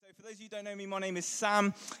don't know me, my name is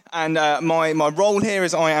Sam, and my role here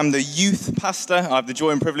is I am the youth pastor. I have the joy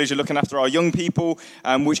and privilege of looking after our young people,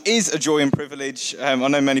 which is a joy and privilege. I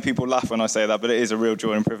know many people laugh when I say that, but it is a real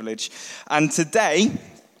joy and privilege. And today,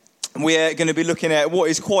 we're going to be looking at what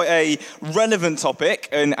is quite a relevant topic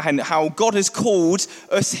and how God has called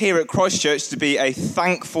us here at Christchurch to be a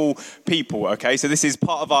thankful people, okay? So this is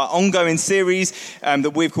part of our ongoing series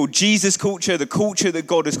that we've called Jesus Culture, the culture that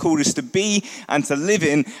God has called us to be and to live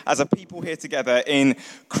in as a people here together in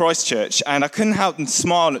Christchurch. And I couldn't help but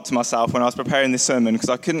smile to myself when I was preparing this sermon because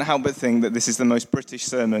I couldn't help but think that this is the most British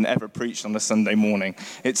sermon ever preached on a Sunday morning.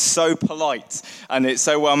 It's so polite and it's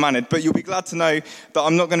so well-mannered, but you'll be glad to know that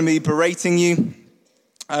I'm not going to be berating you.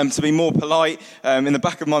 To be more polite, in the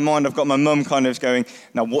back of my mind, I've got my mum kind of going,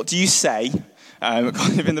 now what do you say?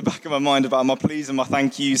 Kind of in the back of my mind about my pleas and my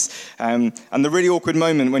thank yous. And the really awkward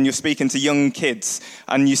moment when you're speaking to young kids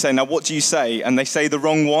and you say, now what do you say? And they say the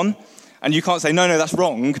wrong one. And you can't say, no, that's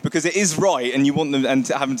wrong, because it is right, and you want them and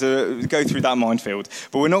having to go through that minefield.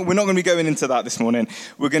 But we're not going to be going into that this morning.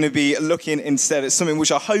 We're going to be looking instead at something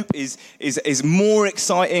which I hope is more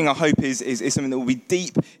exciting. I hope is something that will be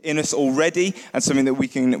deep in us already, and something that we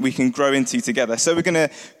can grow into together. So we're going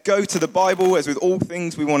to go to the Bible. As with all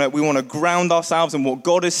things, we want to ground ourselves in what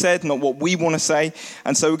God has said, not what we want to say.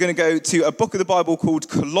 And so we're going to go to a book of the Bible called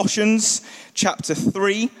Colossians, chapter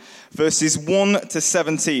 3. Verses 1 to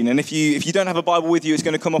 17. And if you don't have a Bible with you, it's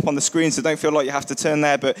going to come up on the screen, so don't feel like you have to turn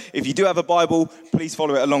there. But if you do have a Bible, please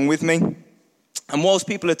follow it along with me. And whilst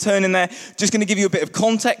people are turning there, just going to give you a bit of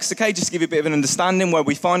context, okay? Just to give you a bit of an understanding where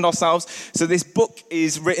we find ourselves. So this book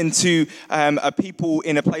is written to a people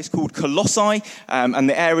in a place called Colossae and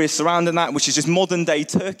the area surrounding that, which is just modern-day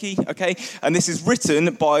Turkey, okay? And this is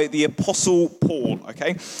written by the Apostle Paul,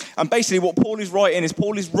 okay? And basically what Paul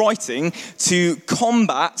is writing to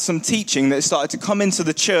combat some teaching that started to come into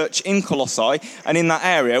the church in Colossae and in that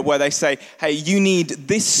area where they say, hey, you need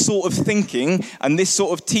this sort of thinking and this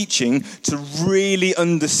sort of teaching to really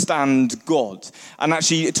understand God, and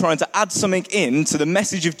actually trying to add something in to the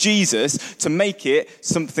message of Jesus to make it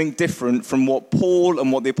something different from what Paul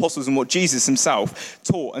and what the apostles and what Jesus himself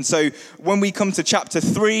taught. And so when we come to chapter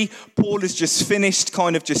 3, Paul has just finished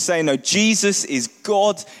kind of just saying, no, Jesus is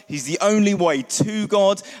God. He's the only way to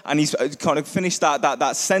God. And he's kind of finished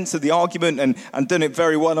that sense of the argument and done it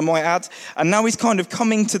very well, I might add. And now he's kind of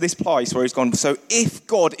coming to this place where he's gone, so if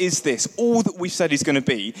God is this, all that we've said he's going to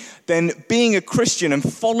be, then being a Christian and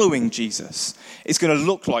following Jesus is going to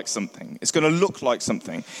look like something. It's going to look like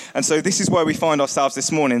something. And so this is where we find ourselves this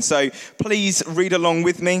morning. So please read along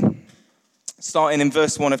with me, starting in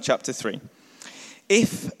verse 1 of chapter 3.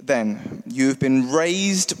 If then you have been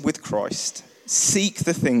raised with Christ, seek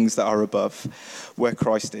the things that are above, where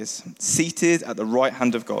Christ is, seated at the right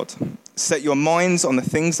hand of God. Set your minds on the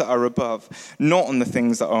things that are above, not on the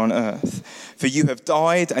things that are on earth. For you have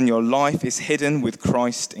died, and your life is hidden with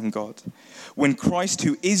Christ in God. When Christ,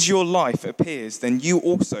 who is your life, appears, then you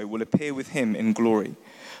also will appear with him in glory.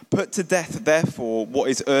 Put to death, therefore, what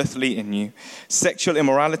is earthly in you: sexual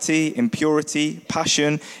immorality, impurity,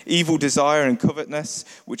 passion, evil desire, and covetousness,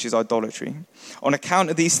 which is idolatry. On account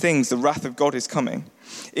of these things, the wrath of God is coming.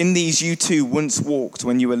 In these you too once walked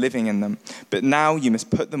when you were living in them, but now you must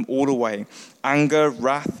put them all away: anger,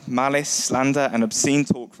 wrath, malice, slander, and obscene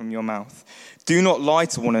talk from your mouth. Do not lie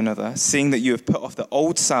to one another, seeing that you have put off the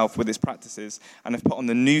old self with its practices and have put on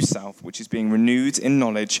the new self, which is being renewed in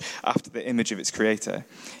knowledge after the image of its creator.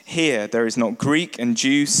 Here there is not Greek and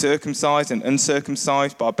Jew, circumcised and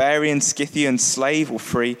uncircumcised, barbarian, Scythian, slave or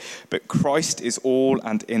free, but Christ is all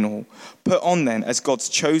and in all. Put on then, as God's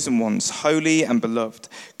chosen ones, holy and beloved,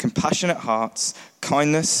 compassionate hearts,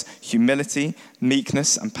 kindness, humility,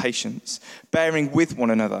 meekness, and patience, bearing with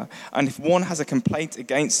one another, and if one has a complaint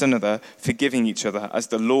against another, forgiving each other, as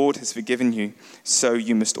the Lord has forgiven you, so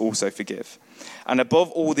you must also forgive. And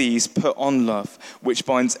above all these, put on love, which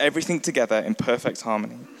binds everything together in perfect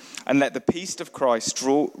harmony. And let the peace of Christ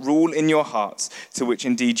rule in your hearts, to which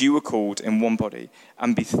indeed you were called in one body,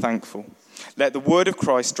 and be thankful. Let the word of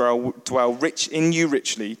Christ dwell rich in you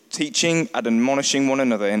richly, teaching and admonishing one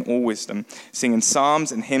another in all wisdom, singing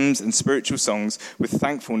psalms and hymns and spiritual songs with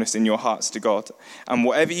thankfulness in your hearts to God. And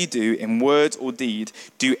whatever you do in word or deed,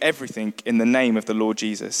 do everything in the name of the Lord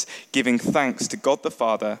Jesus, giving thanks to God the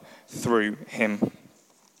Father through him.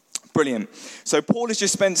 Brilliant. So Paul has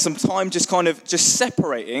just spent some time just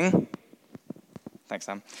separating. Thanks,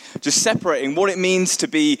 Sam. Just separating what it means to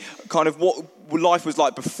be kind of what life was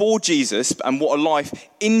like before Jesus and what a life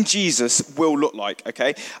in Jesus will look like,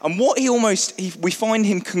 okay? And what we find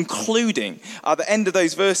him concluding at the end of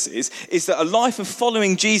those verses is that a life of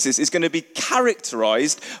following Jesus is going to be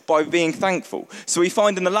characterized by being thankful. So we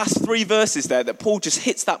find in the last 3 verses there that Paul just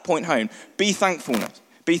hits that point home. Be thankful.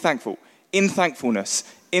 In thankfulness.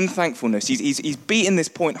 He's beating this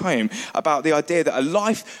point home about the idea that a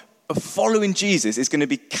life of following Jesus is going to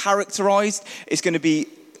be characterized, it's going to be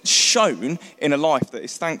shown in a life that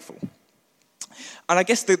is thankful. And I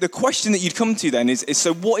guess the question that you'd come to then is,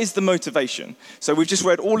 so what is the motivation? So we've just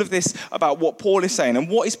read all of this about what Paul is saying. And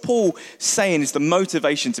what is Paul saying is the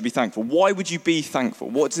motivation to be thankful? Why would you be thankful?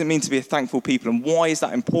 What does it mean to be a thankful people? And why is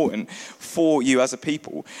that important for you as a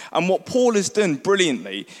people? And what Paul has done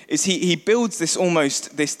brilliantly is he builds this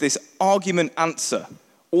almost, this argument answer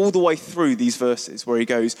all the way through these verses where he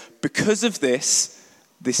goes, because of this,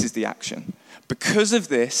 this is the action. Because of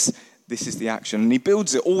this, this is the action. And he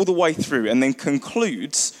builds it all the way through and then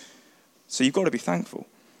concludes, so you've got to be thankful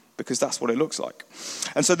because that's what it looks like.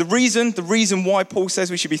 And so the reason why Paul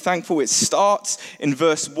says we should be thankful, it starts in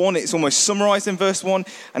verse 1. It's almost summarized in verse 1.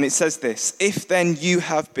 And it says this, if then you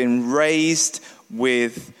have been raised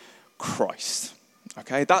with Christ.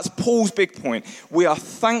 Okay, that's Paul's big point. We are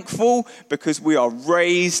thankful because we are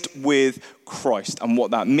raised with Christ and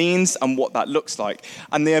what that means and what that looks like.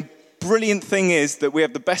 And the brilliant thing is that we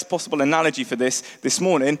have the best possible analogy for this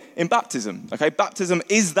morning in baptism. Okay, baptism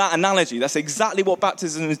is that analogy. That's exactly what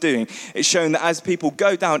baptism is doing. It's showing that as people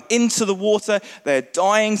go down into the water, they're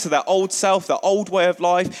dying to their old self, their old way of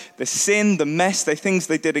life, the sin, the mess, the things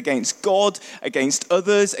they did against God, against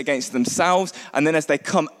others, against themselves. And then as they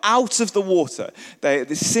come out of the water, they're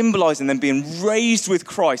symbolizing them being raised with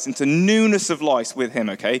Christ into newness of life with him,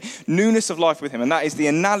 okay? Newness of life with him. And that is the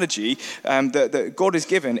analogy that God has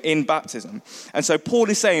given in baptism. And so Paul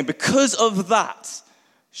is saying, because of that,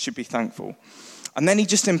 should be thankful. And then he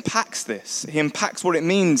just unpacks this. He unpacks what it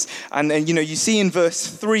means. And then, you see in verse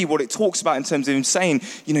 3 what it talks about in terms of him saying,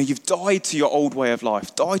 you've died to your old way of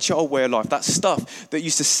life. Died to your old way of life. That stuff that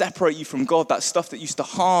used to separate you from God, that stuff that used to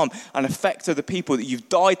harm and affect other people, that you've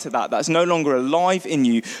died to that. That's no longer alive in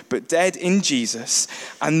you, but dead in Jesus.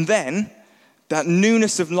 And then that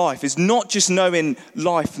newness of life is not just knowing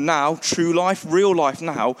life now, true life, real life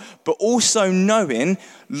now, but also knowing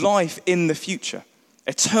life in the future,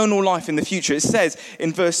 eternal life in the future. It says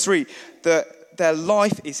in verse 3 that their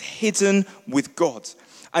life is hidden with God.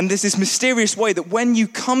 And there's this mysterious way that when you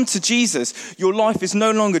come to Jesus, your life is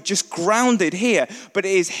no longer just grounded here, but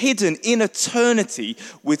it is hidden in eternity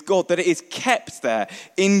with God, that it is kept there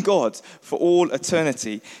in God for all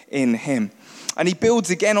eternity in him. And he builds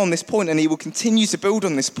again on this point, and he will continue to build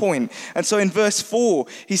on this point. And so in verse 4,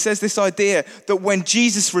 he says this idea that when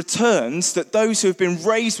Jesus returns, that those who have been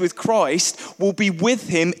raised with Christ will be with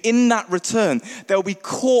him in that return. They'll be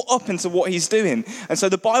caught up into what he's doing. And so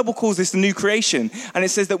the Bible calls this the new creation. And it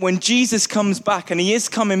says that when Jesus comes back, and he is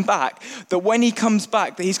coming back, that when he comes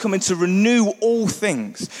back, that he's coming to renew all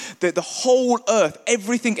things. That the whole earth,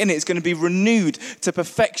 everything in it is going to be renewed to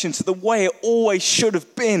perfection, to the way it always should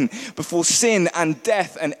have been before sin and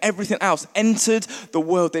death and everything else entered the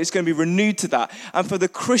world, that it's going to be renewed to that. And for the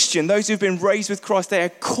Christian, those who've been raised with Christ, they are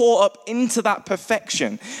caught up into that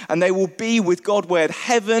perfection, and they will be with God where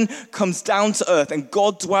heaven comes down to earth and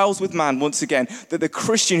God dwells with man once again. That the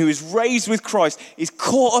Christian who is raised with Christ is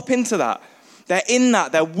caught up into that. They're in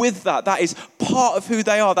that, they're with that. That is part of who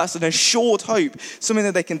they are. That's an assured hope, something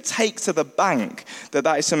that they can take to the bank, that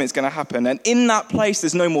is something that's going to happen. And in that place,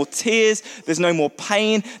 there's no more tears, there's no more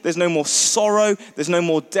pain, there's no more sorrow, there's no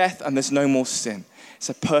more death, and there's no more sin. It's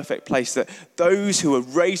a perfect place that those who are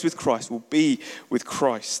raised with Christ will be with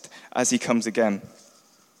Christ as he comes again.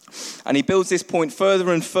 And he builds this point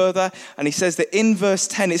further and further, and he says that in verse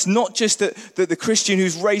 10, it's not just that the Christian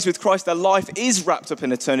who's raised with Christ, their life is wrapped up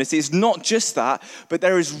in eternity. It's not just that, but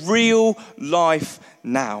there is real life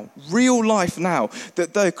now. Real life now.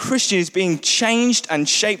 That the Christian is being changed and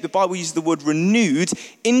shaped, the Bible uses the word renewed,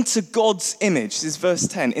 into God's image. This is verse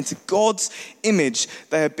 10. Into God's image,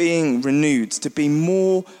 they are being renewed to be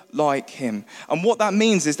more like him. And what that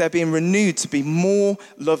means is they're being renewed to be more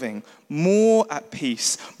loving, more at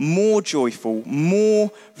peace, more joyful, more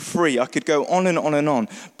free. I could go on and on and on.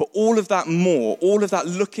 But all of that more, all of that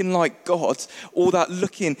looking like God, all that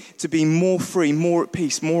looking to be more free, more at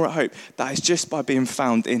peace, more at hope, that is just by being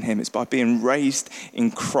found in him. It's by being raised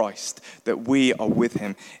in Christ that we are with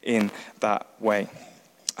him in that way.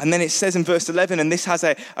 And then it says in verse 11, and this has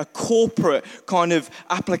a corporate kind of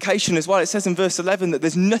application as well. It says in verse 11 that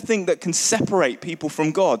there's nothing that can separate people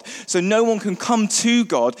from God. So no one can come to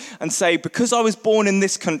God and say, because I was born in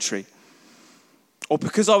this country, or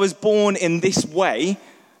because I was born in this way,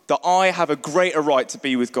 that I have a greater right to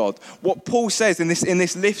be with God. What Paul says in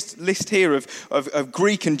this list here of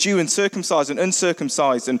Greek and Jew and circumcised and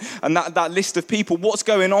uncircumcised and that list of people, what's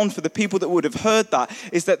going on for the people that would have heard that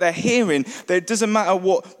is that they're hearing that it doesn't matter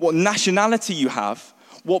what nationality you have,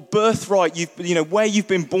 what birthright where you've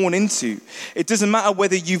been born into. It doesn't matter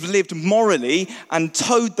whether you've lived morally and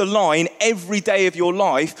towed the line every day of your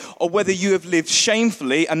life, or whether you have lived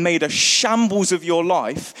shamefully and made a shambles of your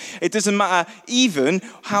life. It doesn't matter even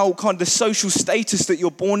how kind of the social status that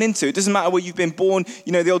you're born into. It doesn't matter whether you've been born,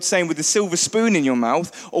 the old saying, with a silver spoon in your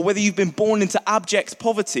mouth, or whether you've been born into abject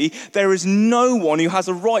poverty. There is no one who has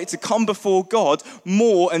a right to come before God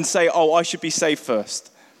more and say, oh, I should be saved first.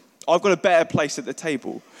 I've got a better place at the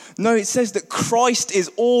table. No, it says that Christ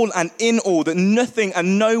is all and in all, that nothing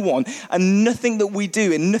and no one and nothing that we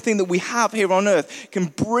do and nothing that we have here on earth can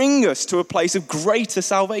bring us to a place of greater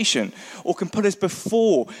salvation or can put us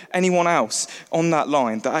before anyone else on that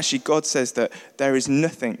line. That actually God says that there is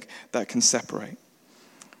nothing that can separate.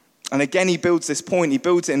 And again, he builds this point. He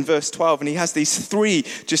builds it in verse 12, and he has these three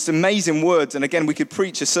just amazing words. And again, we could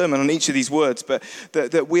preach a sermon on each of these words, but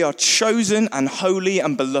that we are chosen and holy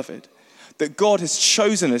and beloved. That God has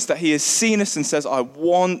chosen us, that he has seen us and says, I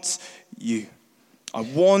want you. I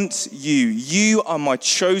want you. You are my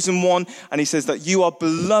chosen one. And he says that you are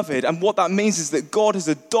beloved. And what that means is that God has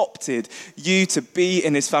adopted you to be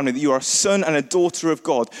in his family, that you are a son and a daughter of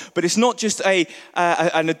God. But it's not just an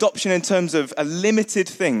adoption in terms of a limited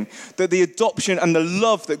thing, that the adoption and the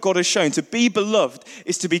love that God has shown to be beloved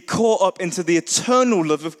is to be caught up into the eternal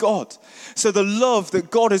love of God. So the love that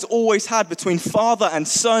God has always had between Father and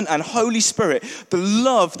Son and Holy Spirit, the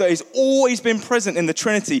love that has always been present in the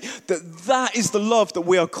Trinity, that is the love that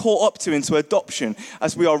we are caught up to into adoption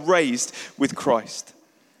as we are raised with Christ.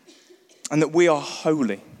 And that we are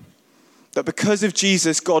holy. That because of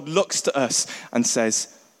Jesus, God looks to us and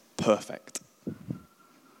says, perfect,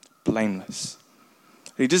 blameless.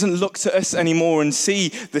 He doesn't look to us anymore and see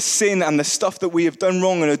the sin and the stuff that we have done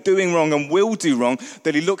wrong and are doing wrong and will do wrong.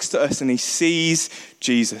 That he looks to us and he sees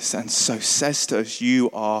Jesus and so says to us,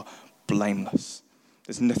 you are blameless.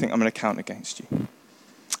 There's nothing I'm going to count against you.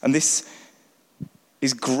 And this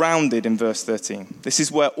is grounded in verse 13. This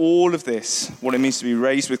is where all of this, what it means to be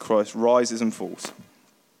raised with Christ, rises and falls.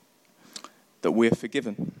 That we are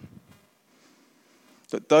forgiven.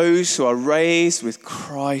 That those who are raised with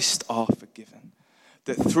Christ are forgiven.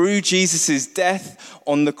 That through Jesus' death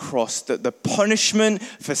on the cross, that the punishment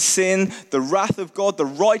for sin, the wrath of God, the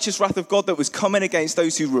righteous wrath of God that was coming against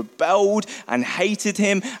those who rebelled and hated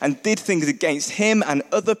him and did things against him and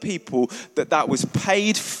other people, that was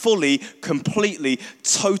paid fully, completely,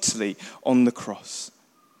 totally on the cross.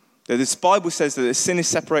 That this Bible says that the sin is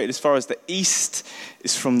separated as far as the east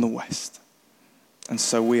is from the west. And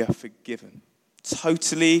so we are forgiven.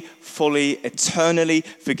 Totally, fully, eternally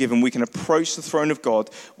forgiven. We can approach the throne of God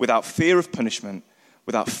without fear of punishment,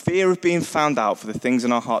 without fear of being found out for the things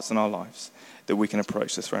in our hearts and our lives, that we can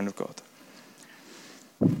approach the throne of God.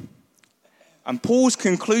 And Paul's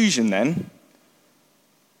conclusion then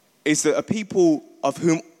is that a people of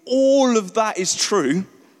whom all of that is true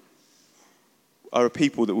are a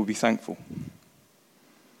people that will be thankful.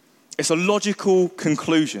 It's a logical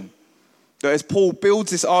conclusion. That as Paul builds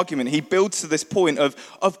this argument, he builds to this point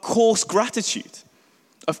of course, gratitude.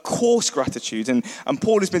 Of course, gratitude. And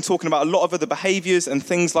Paul has been talking about a lot of other behaviors and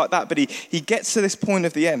things like that, but he gets to this point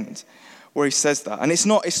of the end where he says that. And it's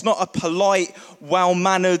not a polite,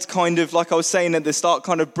 well-mannered kind of, like I was saying at the start,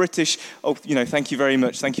 kind of British, thank you very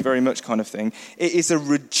much kind of thing. It is a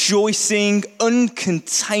rejoicing,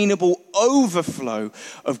 uncontainable overflow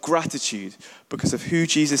of gratitude because of who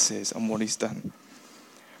Jesus is and what he's done.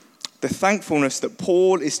 The thankfulness that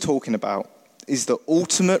Paul is talking about is the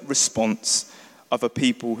ultimate response of a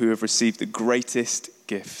people who have received the greatest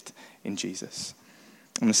gift in Jesus.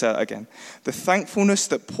 I'm going to say that again. The thankfulness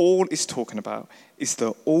that Paul is talking about is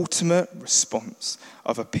the ultimate response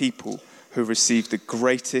of a people who received the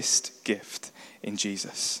greatest gift in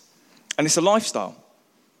Jesus. And it's a lifestyle.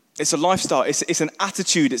 It's a lifestyle. It's an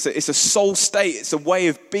attitude. It's a soul state. It's a way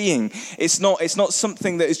of being. It's not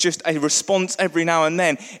something that is just a response every now and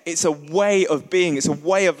then. It's a way of being. It's a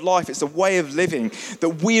way of life. It's a way of living.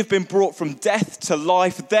 That we have been brought from death to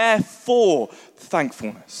life. Therefore,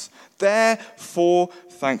 thankfulness. Therefore,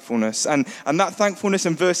 thankfulness. And that thankfulness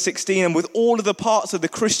in verse 16, and with all of the parts of the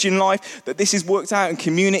Christian life, that this is worked out in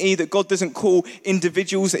community, that God doesn't call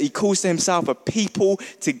individuals, that he calls to himself a people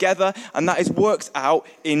together, and that is worked out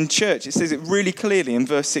in church. It says it really clearly in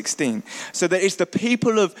verse 16. So that it's the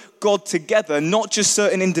people of God together, not just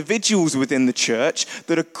certain individuals within the church,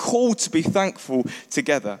 that are called to be thankful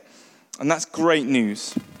together. And that's great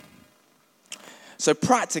news. So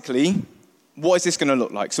practically, what is this going to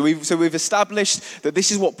look like? So we've established that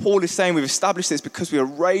this is what Paul is saying. We've established this because we are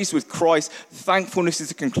raised with Christ. Thankfulness is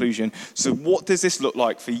the conclusion. So what does this look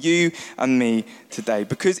like for you and me today?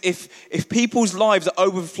 Because if people's lives are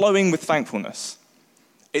overflowing with thankfulness,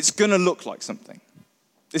 it's going to look like something.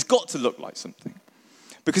 It's got to look like something.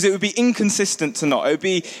 Because it would be inconsistent to not.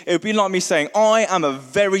 It would be like me saying, I am a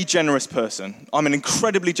very generous person. I'm an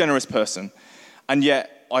incredibly generous person. And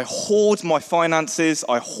yet, I hoard my finances,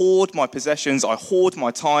 I hoard my possessions, I hoard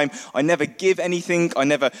my time. I never give anything. I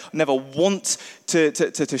never want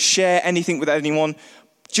to share anything with anyone.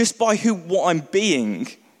 Just by what I'm being,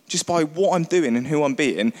 just by what I'm doing and who I'm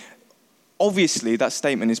being, obviously that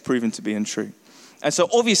statement is proven to be untrue. And so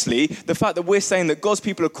obviously, the fact that we're saying that God's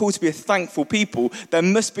people are called to be a thankful people, there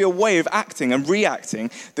must be a way of acting and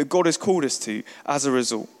reacting that God has called us to as a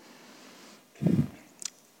result.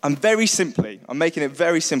 And very simply, I'm making it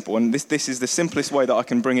very simple, and this is the simplest way that I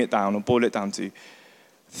can bring it down or boil it down to.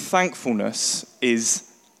 Thankfulness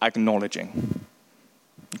is acknowledging.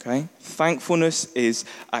 Okay? Thankfulness is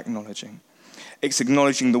acknowledging. It's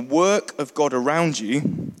acknowledging the work of God around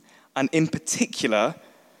you, and in particular,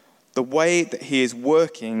 the way that he is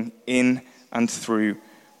working in and through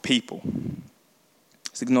people.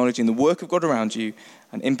 It's acknowledging the work of God around you,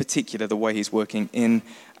 and in particular, the way he's working in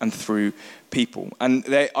and through people. And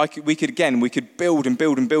we could build and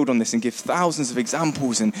build and build on this and give thousands of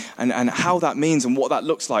examples and how that means and what that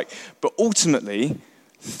looks like. But ultimately,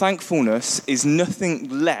 thankfulness is nothing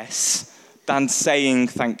less than saying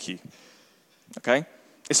thank you. Okay?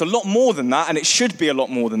 It's a lot more than that, and it should be a lot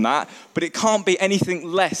more than that, but it can't be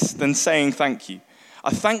anything less than saying thank you.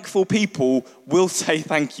 A thankful people will say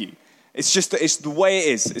thank you. It's just that it's the way it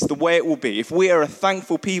is. It's the way it will be. If we are a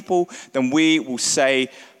thankful people, then we will say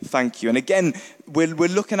thank you. And again, we're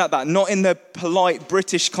looking at that not in the polite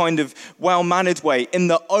British kind of well-mannered way, in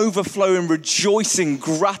the overflowing, rejoicing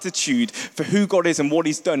gratitude for who God is and what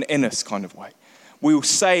he's done in us kind of way. We will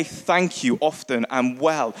say thank you often and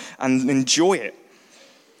well and enjoy it.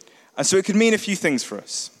 And so it could mean a few things for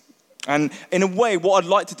us. And in a way, what I'd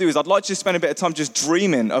like to do is I'd like to spend a bit of time just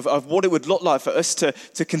dreaming of what it would look like for us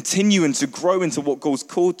to continue and to grow into what God's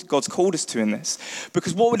called us to in this.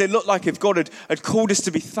 Because what would it look like if God had called us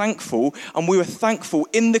to be thankful, and we were thankful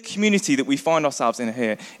in the community that we find ourselves in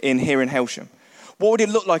here in Hailsham? What would it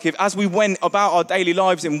look like if, as we went about our daily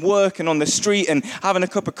lives in work and on the street and having a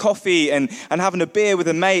cup of coffee and having a beer with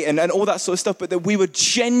a mate and all that sort of stuff, but that we were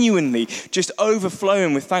genuinely just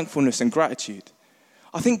overflowing with thankfulness and gratitude?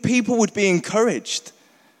 I think people would be encouraged.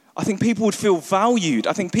 I think people would feel valued.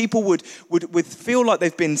 I think people would feel like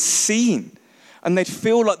they've been seen. And they'd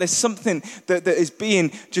feel like there's something that is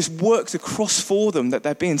being just worked across for them, that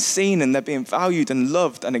they're being seen and they're being valued and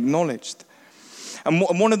loved and acknowledged. And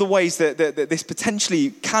one of the ways that this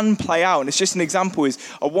potentially can play out, and it's just an example, is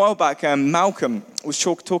a while back Malcolm was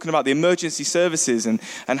talking about the emergency services and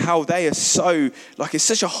how they are so, like it's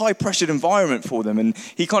such a high-pressured environment for them. And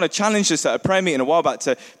he kind of challenged us at a prayer meeting a while back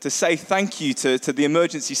to say thank you to the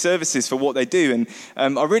emergency services for what they do.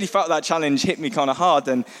 And I really felt that challenge hit me kind of hard.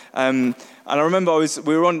 And I remember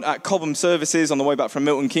we were on at Cobham services on the way back from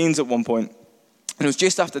Milton Keynes at one point. And it was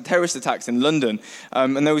just after terrorist attacks in London,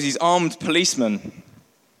 and there was these armed policemen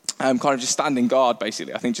kind of just standing guard,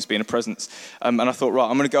 basically, I think just being a presence. And I thought, right,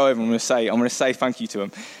 I'm going to go over and I'm going to say thank you to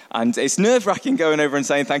them. And it's nerve-wracking going over and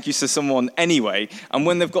saying thank you to someone anyway. And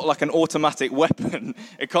when they've got like an automatic weapon,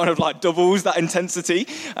 it kind of like doubles that intensity.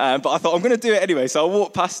 But I thought, I'm going to do it anyway. So I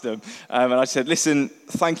walked past them and I said, listen,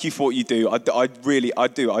 thank you for what you do.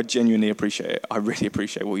 I genuinely appreciate it. I really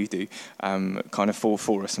appreciate what you do kind of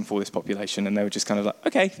for us and for this population. And they were just kind of like,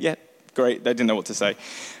 okay, yeah. Great, they didn't know what to say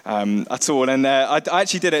at all. And I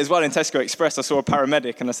actually did it as well in Tesco Express. I saw a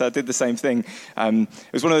paramedic and I said I did the same thing. It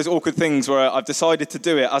was one of those awkward things where I've decided to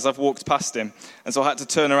do it as I've walked past him. And so I had to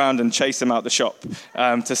turn around and chase him out the shop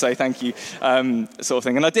to say thank you, sort of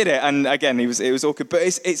thing. And I did it. And again, it was awkward. But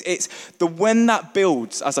it's the when that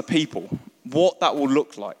builds as a people, what that will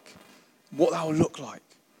look like. What that will look like.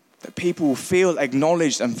 That people will feel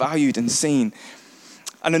acknowledged and valued and seen.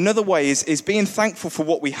 And another way is being thankful for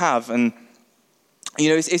what we have. And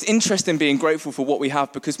It's interesting being grateful for what we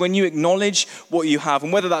have, because when you acknowledge what you have,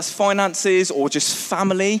 and whether that's finances or just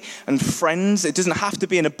family and friends, it doesn't have to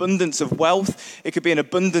be an abundance of wealth. It could be an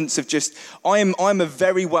abundance of just, I'm a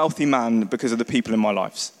very wealthy man because of the people in my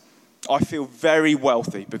lives. I feel very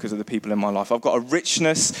wealthy because of the people in my life. I've got a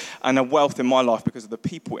richness and a wealth in my life because of the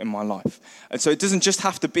people in my life. And so it doesn't just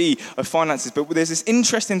have to be of finances, but there's this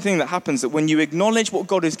interesting thing that happens that when you acknowledge what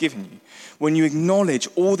God has given you, when you acknowledge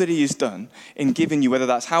all that he has done in giving you, whether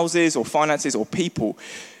that's houses or finances or people,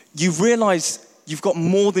 you realize you've got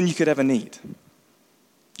more than you could ever need.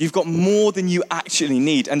 You've got more than you actually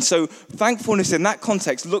need. And so thankfulness in that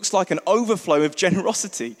context looks like an overflow of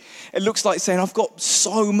generosity. It looks like saying, I've got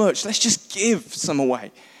so much, let's just give some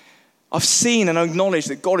away. I've seen and acknowledged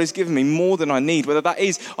that God has given me more than I need. Whether that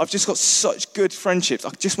is, I've just got such good friendships. I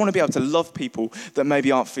just want to be able to love people that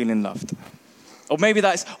maybe aren't feeling loved. Or maybe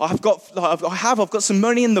that's, I've got some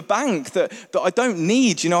money in the bank that I don't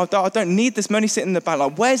need. I don't need this money sitting in the bank.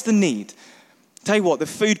 Like, where's the need? Tell you what, the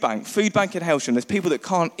food bank in Hailsham, there's people that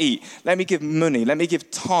can't eat. Let me give money, let me give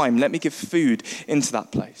time, let me give food into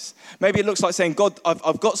that place. Maybe it looks like saying, God,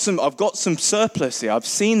 I've got some surplus here. I've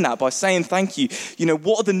seen that by saying thank you.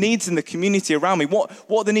 What are the needs in the community around me? What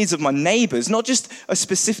are the needs of my neighbours? Not just a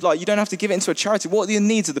specific, you don't have to give it into a charity. What are the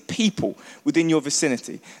needs of the people within your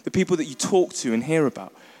vicinity? The people that you talk to and hear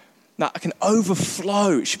about. That can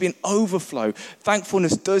overflow. It should be an overflow.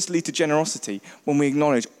 Thankfulness does lead to generosity when we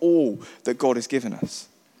acknowledge all that God has given us.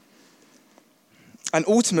 And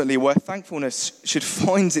ultimately, where thankfulness should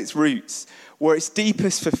find its roots, where its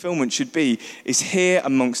deepest fulfillment should be, is here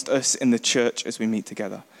amongst us in the church as we meet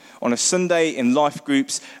together. On a Sunday, in life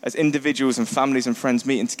groups, as individuals and families and friends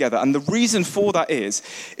meeting together. And the reason for that is,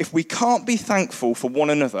 if we can't be thankful for one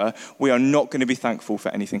another, we are not going to be thankful for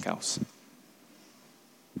anything else.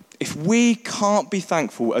 If we can't be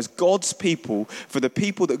thankful as God's people for the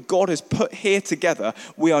people that God has put here together,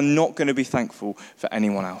 we are not going to be thankful for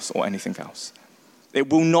anyone else or anything else.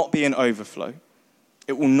 It will not be an overflow.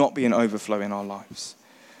 It will not be an overflow in our lives.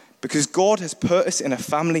 Because God has put us in a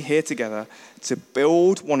family here together to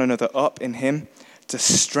build one another up in him, to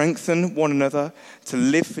strengthen one another, to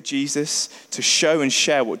live for Jesus, to show and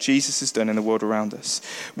share what Jesus has done in the world around us.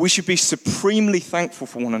 We should be supremely thankful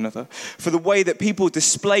for one another, for the way that people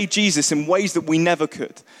display Jesus in ways that we never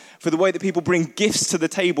could, for the way that people bring gifts to the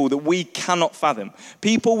table that we cannot fathom.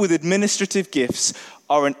 People with administrative gifts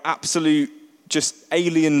are an absolute just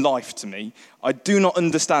alien life to me. I do not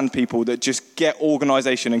understand people that just get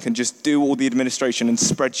organization and can just do all the administration and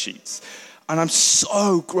spreadsheets. And I'm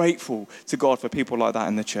so grateful to God for people like that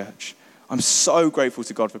in the church. I'm so grateful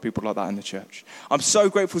to God for people like that in the church. I'm so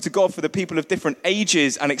grateful to God for the people of different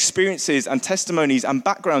ages and experiences and testimonies and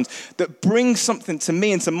backgrounds that bring something to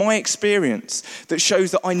me and to my experience that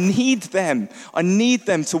shows that I need them. I need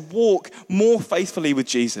them to walk more faithfully with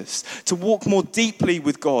Jesus, to walk more deeply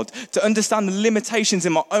with God, to understand the limitations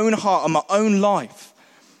in my own heart and my own life.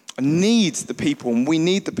 I need the people, and we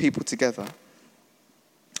need the people together.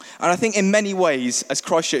 And I think in many ways, as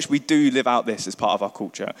Christchurch, we do live out this as part of our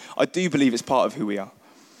culture. I do believe it's part of who we are.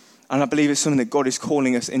 And I believe it's something that God is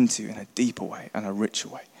calling us into in a deeper way and a richer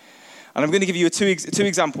way. And I'm going to give you two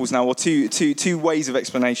examples now, or two ways of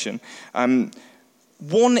explanation.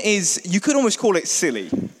 One is, you could almost call it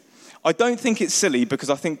silly. I don't think it's silly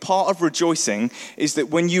because I think part of rejoicing is that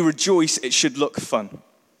when you rejoice, it should look fun.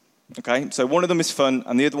 Okay, so one of them is fun,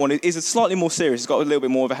 and the other one is slightly more serious. It's got a little bit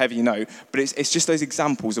more of a heavy note, but it's just those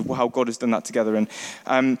examples of how God has done that together.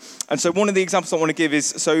 And so one of the examples I want to give is,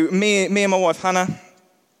 so me and my wife Hannah,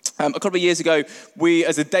 a couple of years ago, we,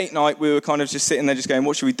 as a date night, we were kind of just sitting there just going,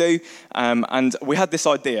 what should we do? And we had this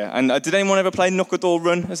idea. And did anyone ever play Knock a Door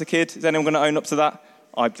Run as a kid? Is anyone going to own up to that?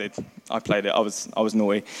 I did. I played it. I was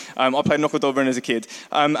naughty. I played Knock a Door Run as a kid.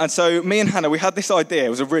 And so me and Hannah, we had this idea. It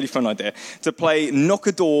was a really fun idea to play Knock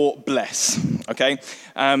a Door Bless. Okay.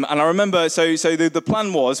 And I remember. So the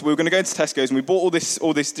plan was we were going to go into Tesco's and we bought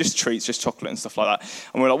all this just treats, just chocolate and stuff like that.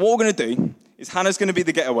 And we were like, what we're going to do is Hannah's going to be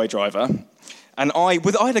the getaway driver. And I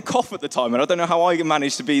had a cough at the time, and I don't know how I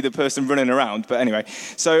managed to be the person running around. But anyway,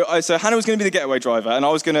 so Hannah was going to be the getaway driver, and I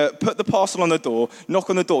was going to put the parcel on the door, knock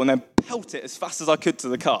on the door, and then pelt it as fast as I could to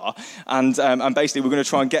the car. And basically, we're going to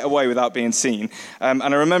try and get away without being seen. And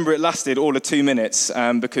I remember it lasted all of 2 minutes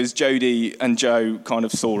because Jodie and Joe kind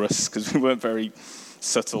of saw us because we weren't very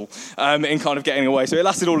subtle in kind of getting away. So it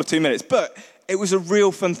lasted all of 2 minutes. But it was a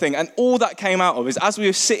real fun thing. And all that came out of is, as we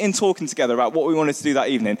were sitting talking together about what we wanted to do that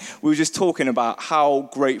evening, we were just talking about how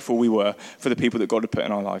grateful we were for the people that God had put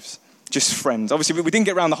in our lives. Just friends. Obviously, we didn't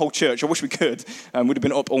get around the whole church. I wish we could. We'd have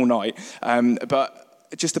been up all night. But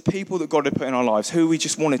just the people that God had put in our lives, who we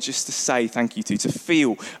just wanted just to say thank you to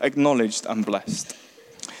feel acknowledged and blessed.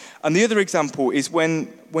 And the other example is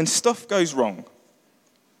when stuff goes wrong,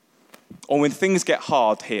 or when things get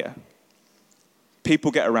hard here,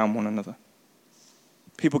 people get around one another.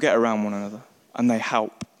 People get around one another, and they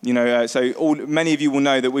help. Many of you will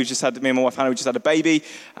know that me and my wife Hannah, we just had a baby,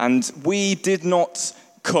 and we did not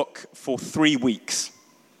cook for 3 weeks.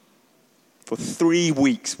 For 3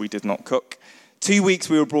 weeks, we did not cook. 2 weeks,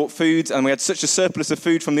 we were brought food, and we had such a surplus of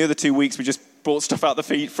food from the other 2 weeks, we just brought stuff out the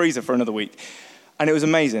freezer for another week. And it was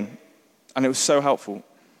amazing, and it was so helpful.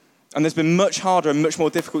 And there's been much harder and much more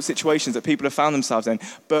difficult situations that people have found themselves in.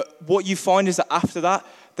 But what you find is that after that,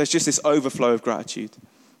 there's just this overflow of gratitude.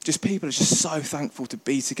 Just people are just so thankful to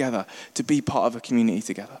be together, to be part of a community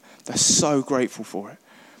together. They're so grateful for it.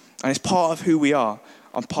 And it's part of who we are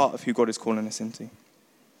and part of who God is calling us into.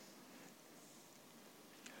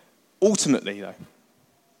 Ultimately, though,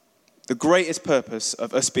 the greatest purpose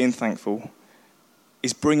of us being thankful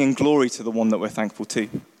is bringing glory to the one that we're thankful to.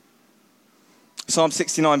 Psalm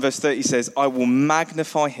 69 verse 30 says, I will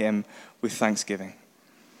magnify him with thanksgiving.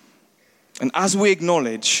 And as we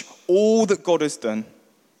acknowledge all that God has done,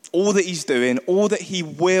 all that he's doing, all that he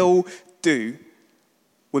will do,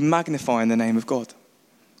 we're magnifying the name of God.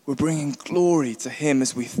 We're bringing glory to him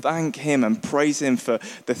as we thank him and praise him for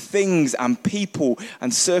the things and people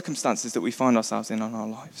and circumstances that we find ourselves in our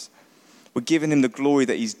lives. We're giving him the glory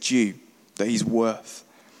that he's due, that he's worth.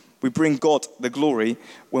 We bring God the glory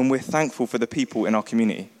when we're thankful for the people in our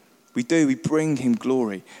community. We bring him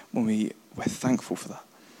glory when we're thankful for that.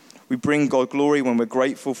 We bring God glory when we're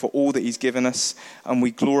grateful for all that he's given us, and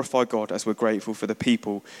we glorify God as we're grateful for the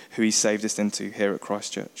people who he saved us into here at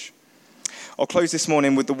Christ Church. I'll close this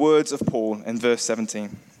morning with the words of Paul in verse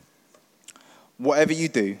 17. Whatever you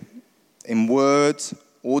do, in word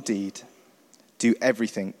or deed, do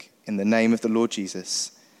everything in the name of the Lord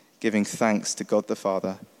Jesus, giving thanks to God the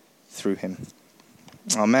Father through him.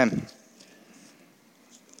 Amen.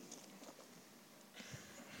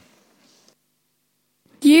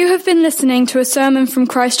 You have been listening to a sermon from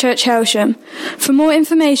Christ Church Hailsham. For more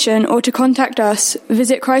information or to contact us,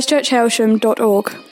 visit christchurchailsham.org.